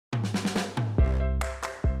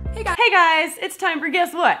Hey guys, it's time for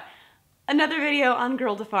guess what? Another video on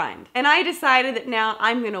Girl Defined. And I decided that now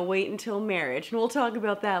I'm gonna wait until marriage, and we'll talk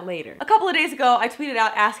about that later. A couple of days ago, I tweeted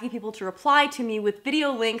out asking people to reply to me with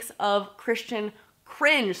video links of Christian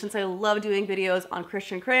cringe, since I love doing videos on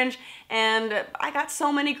Christian cringe, and I got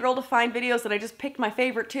so many Girl Defined videos that I just picked my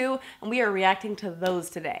favorite two, and we are reacting to those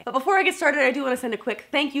today. But before I get started, I do want to send a quick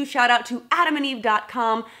thank you shout out to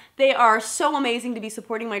adamandeve.com. They are so amazing to be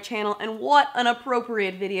supporting my channel, and what an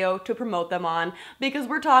appropriate video to promote them on, because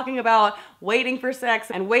we're talking about waiting for sex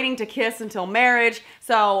and waiting to kiss until marriage,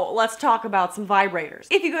 so let's talk about some vibrators.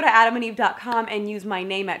 If you go to adamandeve.com and use my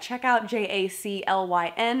name at checkout,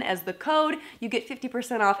 JACLYN, as the code, you get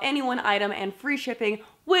 50% off any one item and free shipping,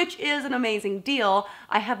 which is an amazing deal.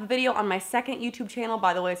 I have a video on my second YouTube channel,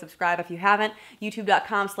 by the way, subscribe if you haven't,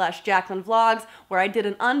 youtube.com/JaclynVlogs, where I did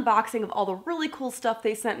an unboxing of all the really cool stuff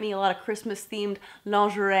they sent me, a lot of Christmas themed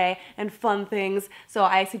lingerie and fun things, so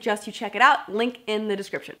I suggest you check it out, link in the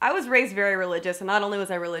description. I was raised very religious, and not only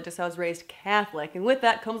was I religious, I was raised Catholic, and with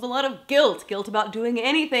that comes a lot of guilt about doing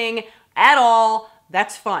anything at all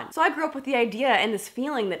that's fun. So I grew up with the idea and this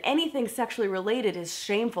feeling that anything sexually related is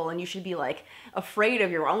shameful and you should be like afraid of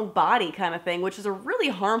your own body kind of thing, which is a really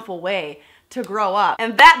harmful way to grow up.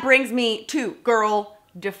 And that brings me to Girl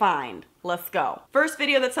Defined. Let's go. First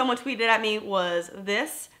video that someone tweeted at me was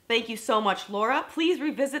this. Thank you so much, Laura. Please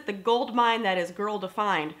revisit the gold mine that is Girl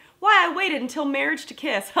Defined. Why I waited until marriage to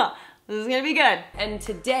kiss. Huh, this is gonna be good. And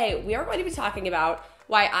today we are going to be talking about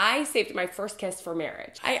why I saved my first kiss for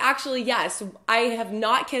marriage. Yes, I have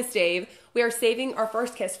not kissed Dave. We are saving our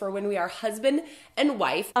first kiss for when we are husband and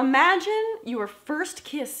wife. Imagine your first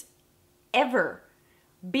kiss ever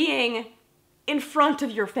being in front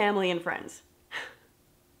of your family and friends.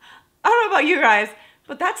 I don't know about you guys,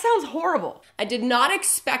 but that sounds horrible. I did not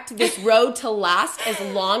expect this road to last as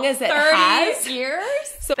long as it has. 30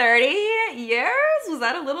 years? So 30 years? Was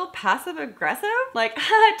that a little passive aggressive? Like,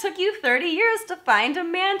 it took you 30 years to find a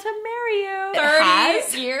man to marry you.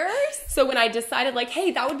 30 years? So when I decided like,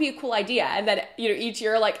 hey, that would be a cool idea. And then, you know, each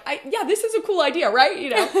year like, yeah, this is a cool idea, right?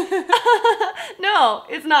 You know? No,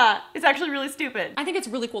 it's not. It's actually really stupid. I think it's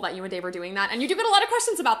really cool that you and Dave are doing that. And you do get a lot of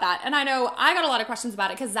questions about that. And I know I got a lot of questions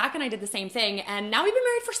about it because Zach and I did the same thing. And now we've been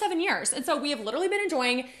married for 7 years. And so we have literally been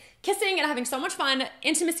enjoying kissing and having so much fun,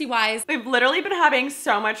 intimacy-wise. We've literally been having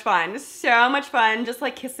so much fun, just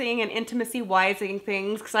like kissing and intimacy-wising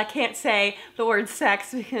things, because I can't say the word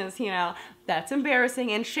sex because, you know, that's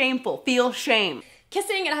embarrassing and shameful. Feel shame.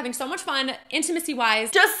 Kissing and having so much fun,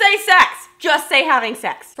 intimacy-wise. Just say sex. Just say having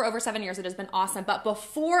sex. For over 7 years, it has been awesome. But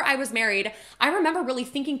before I was married, I remember really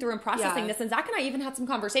thinking through and processing this. And Zach and I even had some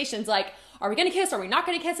conversations like, are we gonna kiss? Are we not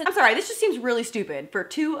gonna kiss? I'm sorry, this just seems really stupid for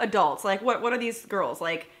two adults. Like, what are these girls?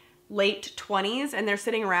 Like, late 20s, and they're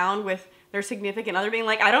sitting around with their significant other being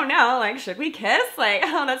like, I don't know, like, should we kiss? Like,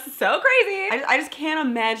 oh, that's so crazy. I just can't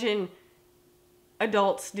imagine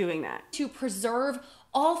adults doing that. To preserve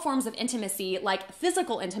all forms of intimacy, like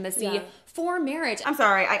physical intimacy, for marriage. I'm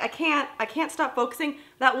sorry, I can't stop focusing.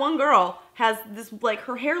 That one girl has this, like,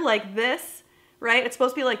 her hair like this, right? It's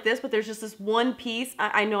supposed to be like this, but there's just this one piece.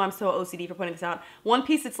 I know I'm so OCD for pointing this out. One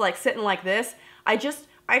piece it's like sitting like this. I just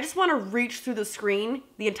want to reach through the screen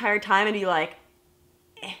the entire time and be like,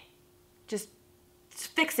 just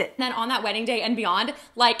fix it. And then on that wedding day and beyond,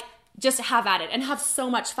 like, just have at it and have so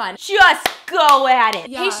much fun. Just go at it.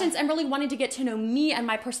 Patience and really wanting to get to know me and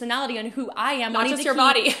my personality and who I am. Not just your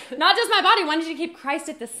body. Not just my body, wanting to keep Christ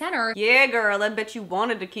at the center. Yeah, girl, I bet you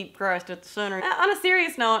wanted to keep Christ at the center. On a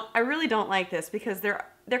serious note, I really don't like this because they're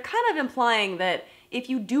kind of implying that if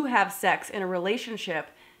you do have sex in a relationship,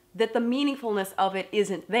 that the meaningfulness of it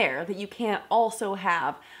isn't there, that you can't also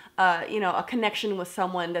have you know, a connection with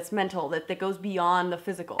someone that's mental, that goes beyond the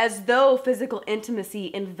physical. As though physical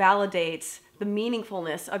intimacy invalidates the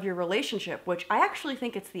meaningfulness of your relationship, which I actually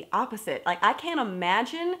think it's the opposite. Like, I can't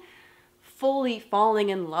imagine fully falling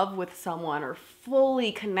in love with someone or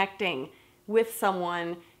fully connecting with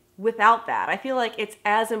someone without that. I feel like it's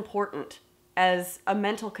as important as a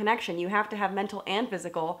mental connection. You have to have mental and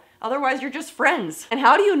physical, otherwise you're just friends. And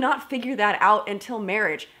how do you not figure that out until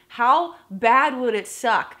marriage? How bad would it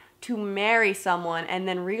suck to marry someone and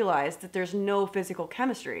then realize that there's no physical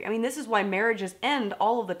chemistry? I mean, this is why marriages end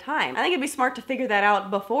all of the time. I think it'd be smart to figure that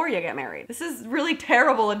out before you get married. This is really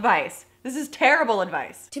terrible advice This is terrible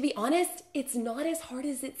advice. To be honest, it's not as hard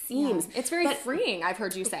as it seems. It's very freeing, I've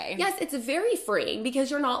heard you say. Yes, it's very freeing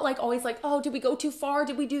because you're not like always like, oh, did we go too far?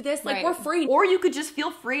 Did we do this? Like, we're free. Or you could just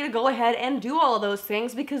feel free to go ahead and do all of those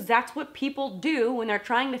things because that's what people do when they're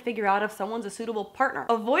trying to figure out if someone's a suitable partner.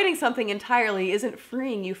 Avoiding something entirely isn't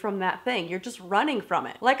freeing you from that thing. You're just running from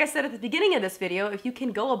it. Like I said at the beginning of this video, if you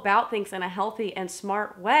can go about things in a healthy and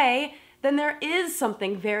smart way, then there is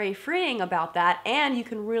something very freeing about that, and you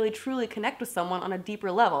can really truly connect with someone on a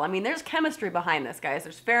deeper level. I mean, there's chemistry behind this, guys.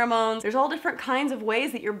 There's pheromones. There's all different kinds of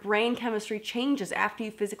ways that your brain chemistry changes after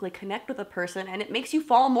you physically connect with a person, and it makes you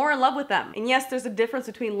fall more in love with them. And yes, there's a difference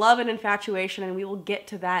between love and infatuation, and we will get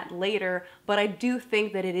to that later, but I do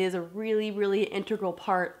think that it is a really, really integral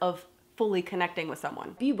part of fully connecting with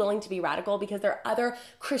someone. Be willing to be radical because there are other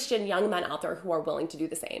Christian young men out there who are willing to do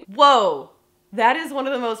the same. Whoa! That is one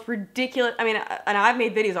of the most ridiculous, I mean, and I've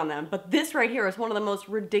made videos on them, but this right here is one of the most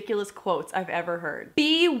ridiculous quotes I've ever heard.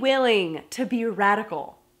 Be willing to be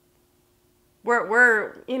radical.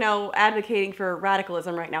 We're, you know, advocating for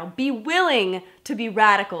radicalism right now. Be willing to be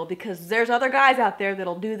radical because there's other guys out there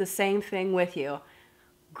that'll do the same thing with you.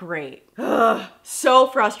 Great. Ugh, so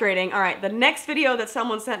frustrating. All right, the next video that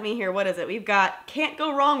someone sent me here, what is it? We've got Can't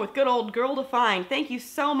Go Wrong with Good Old Girl Defined. Thank you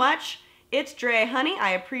so much. It's Dre Honey.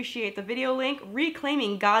 I appreciate the video link.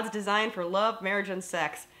 Reclaiming God's Design for Love, Marriage, and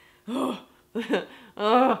Sex.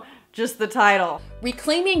 Just the title.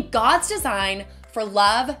 Reclaiming God's Design for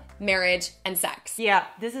Love, Marriage, and Sex. Yeah,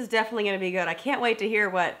 this is definitely going to be good. I can't wait to hear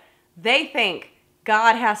what they think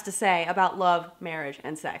God has to say about love, marriage,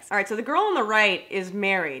 and sex. All right, so the girl on the right is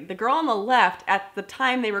married. The girl on the left, at the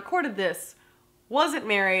time they recorded this, wasn't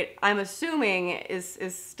married. I'm assuming is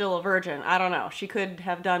still a virgin. I don't know. She could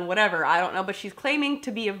have done whatever. I don't know, but she's claiming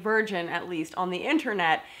to be a virgin, at least on the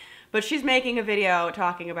internet. But she's making a video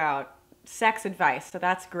talking about sex advice, so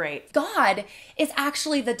that's great. God is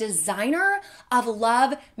actually the designer of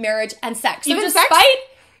love, marriage, and sex. So Even despite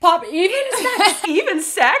sex? even sex. Even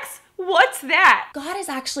sex? What's that? God is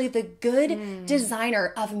actually the good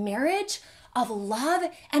designer of marriage, of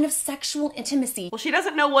love, and of sexual intimacy. Well, she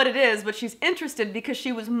doesn't know what it is, but she's interested because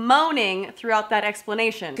she was moaning throughout that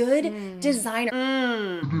explanation. Good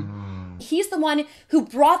designer. He's the one who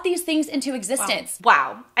brought these things into existence.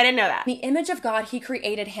 Wow. I didn't know that. The image of God, he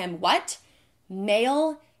created him what?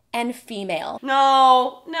 Male and female.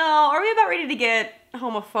 No. Are we about ready to get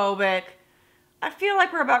homophobic? I feel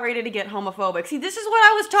like we're about ready to get homophobic. See, this is what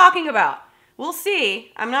I was talking about. We'll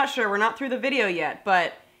see. I'm not sure. We're not through the video yet,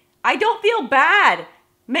 but I don't feel bad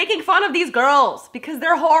making fun of these girls because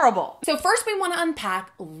they're horrible. So first we want to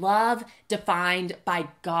unpack love defined by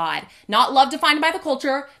God. Not love defined by the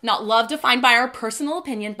culture, not love defined by our personal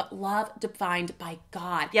opinion, but love defined by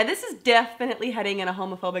God. Yeah, this is definitely heading in a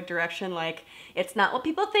homophobic direction. Like, it's not what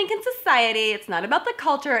people think in society. It's not about the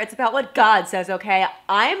culture. It's about what God says, okay?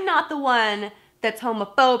 I'm not the one that's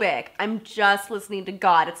homophobic. I'm just listening to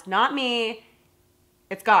God. It's not me.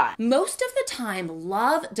 It's God. Most of the time,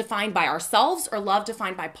 love defined by ourselves or love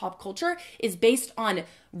defined by pop culture is based on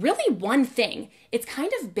really one thing. It's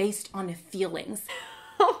kind of based on feelings.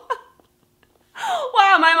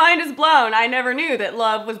 Wow, my mind is blown. I never knew that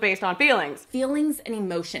love was based on feelings. Feelings and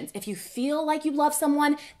emotions. If you feel like you love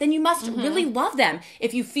someone, then you must really love them.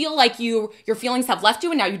 If you feel like your feelings have left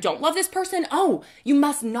you and now you don't love this person, oh, you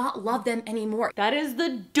must not love them anymore. That is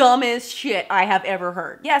the dumbest shit I have ever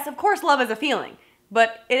heard. Yes, of course love is a feeling.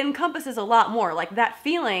 But it encompasses a lot more. Like, that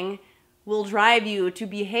feeling will drive you to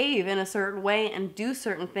behave in a certain way and do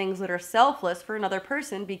certain things that are selfless for another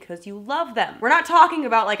person because you love them. We're not talking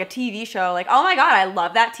about like a TV show, like, oh my God, I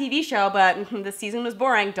love that TV show, but the season was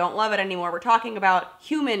boring, don't love it anymore. We're talking about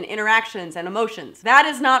human interactions and emotions. That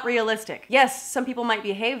is not realistic. Yes, some people might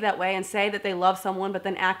behave that way and say that they love someone but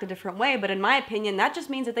then act a different way, but in my opinion, that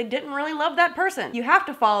just means that they didn't really love that person. You have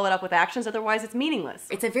to follow it up with actions, otherwise it's meaningless.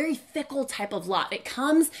 It's a very fickle type of love. It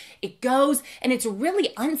comes, it goes, and it's really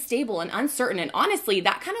unstable and uncertain. And honestly,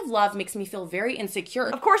 that kind of love makes me feel very insecure.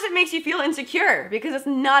 Of course it makes you feel insecure because it's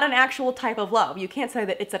not an actual type of love. You can't say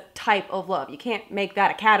that it's a type of love. You can't make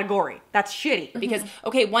that a category. That's shitty. Because,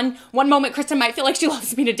 okay, one moment Kristen might feel like she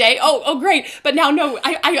loves me today. Oh, great. But now, no,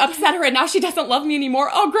 I upset her and now she doesn't love me anymore.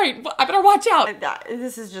 Oh, great. I better watch out.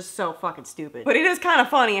 This is just so fucking stupid. But it is kind of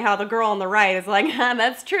funny how the girl on the right is like,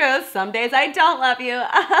 that's true. Some days I don't love you.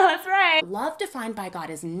 That's right. Love defined by God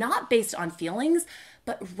is not based on feelings,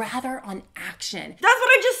 but rather on action. That's what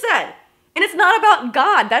I just said. And it's not about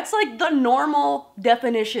God. That's like the normal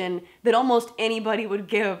definition that almost anybody would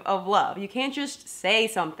give of love. You can't just say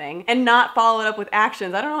something and not follow it up with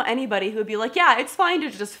actions. I don't know anybody who would be like, yeah, it's fine to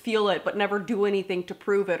just feel it, but never do anything to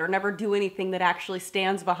prove it, or never do anything that actually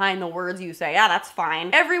stands behind the words you say. Yeah, that's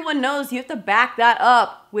fine. Everyone knows you have to back that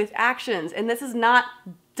up with actions, and this is not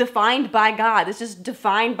defined by God. This is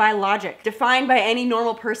defined by logic, defined by any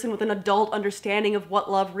normal person with an adult understanding of what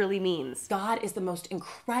love really means. God is the most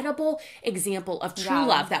incredible example of true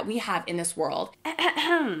love that we have in this world.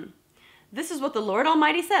 This is what the Lord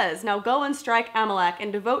Almighty says. Now go and strike Amalek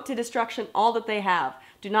and devote to destruction all that they have.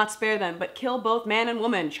 Do not spare them, but kill both man and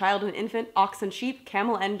woman, child and infant, ox and sheep,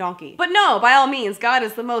 camel and donkey. But no, by all means, God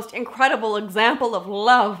is the most incredible example of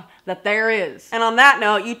love that there is. And on that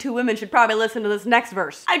note, you two women should probably listen to this next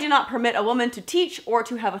verse. I do not permit a woman to teach or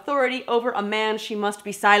to have authority over a man. She must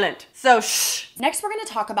be silent. So shh. Next, we're going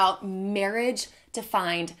to talk about marriage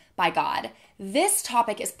defined by God. This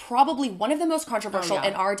topic is probably one of the most controversial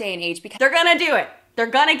in our day and age because they're gonna do it. They're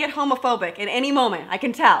gonna get homophobic at any moment, I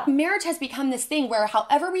can tell. Marriage has become this thing where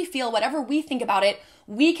however we feel, whatever we think about it,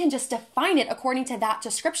 we can just define it according to that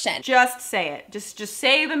description. Just say it. Just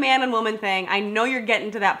say the man and woman thing. I know you're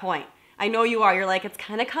getting to that point. I know you are. You're like, it's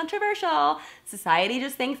kind of controversial. Society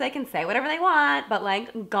just thinks they can say whatever they want, but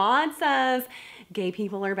like God says gay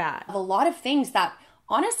people are bad. A lot of things that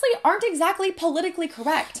honestly aren't exactly politically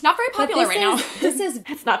correct. Not very popular right now.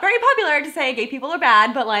 It's not very popular to say gay people are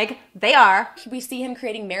bad, but like they are. We see him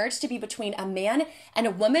creating marriage to be between a man and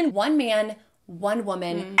a woman, one man, one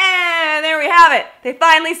woman. And there we have it. They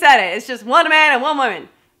finally said it. It's just one man and one woman.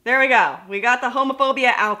 There we go. We got the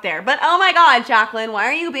homophobia out there. But oh my God, Jaclyn, why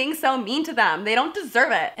are you being so mean to them? They don't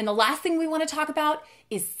deserve it. And the last thing we want to talk about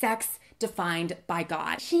is sex defined by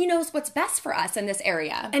God. He knows what's best for us in this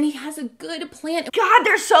area, and he has a good plan. God,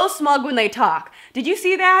 they're so smug when they talk. Did you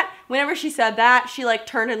see that? Whenever she said that, she like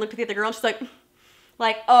turned and looked at the other girl and she's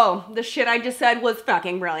like, oh, the shit I just said was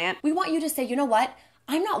fucking brilliant. We want you to say, you know what?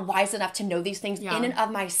 I'm not wise enough to know these things in and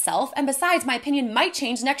of myself, and besides, my opinion might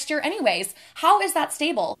change next year anyways. How is that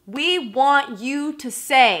stable? We want you to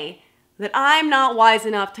say that I'm not wise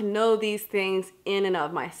enough to know these things in and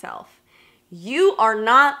of myself. You are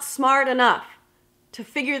not smart enough to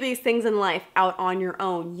figure these things in life out on your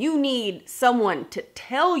own. You need someone to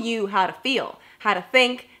tell you how to feel, how to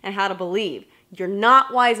think, and how to believe. You're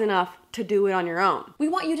not wise enough to do it on your own. We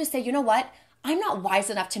want you to say, you know what? I'm not wise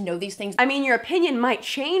enough to know these things. I mean, your opinion might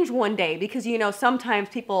change one day because, you know, sometimes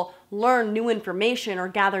people learn new information or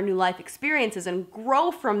gather new life experiences and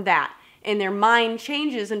grow from that. And their mind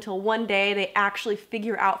changes until one day they actually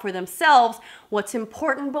figure out for themselves what's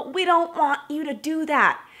important, but we don't want you to do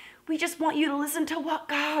that. We just want you to listen to what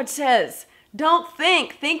God says. Don't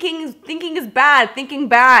think. Thinking is bad. Thinking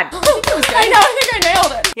bad. I think it was good. I know, I think I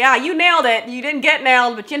nailed it. Yeah, you nailed it. You didn't get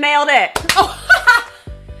nailed, but you nailed it. Oh.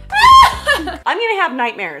 I'm gonna have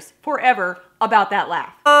nightmares forever about that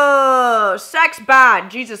laugh. Oh, sex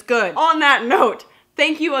bad, Jesus good. On that note,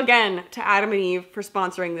 thank you again to Adam and Eve for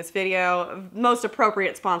sponsoring this video. Most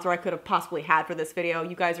appropriate sponsor I could have possibly had for this video.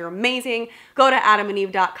 You guys are amazing. Go to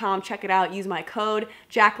adamandeve.com, check it out, use my code,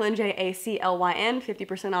 JaclynGlenn, J-A-C-L-Y-N,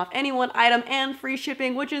 50% off any one item and free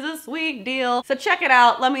shipping, which is a sweet deal. So check it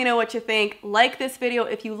out, let me know what you think. Like this video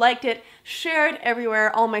if you liked it, share it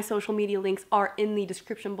everywhere. All my social media links are in the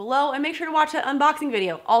description below, and make sure to watch that unboxing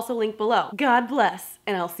video, also linked below. God bless,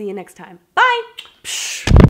 and I'll see you next time.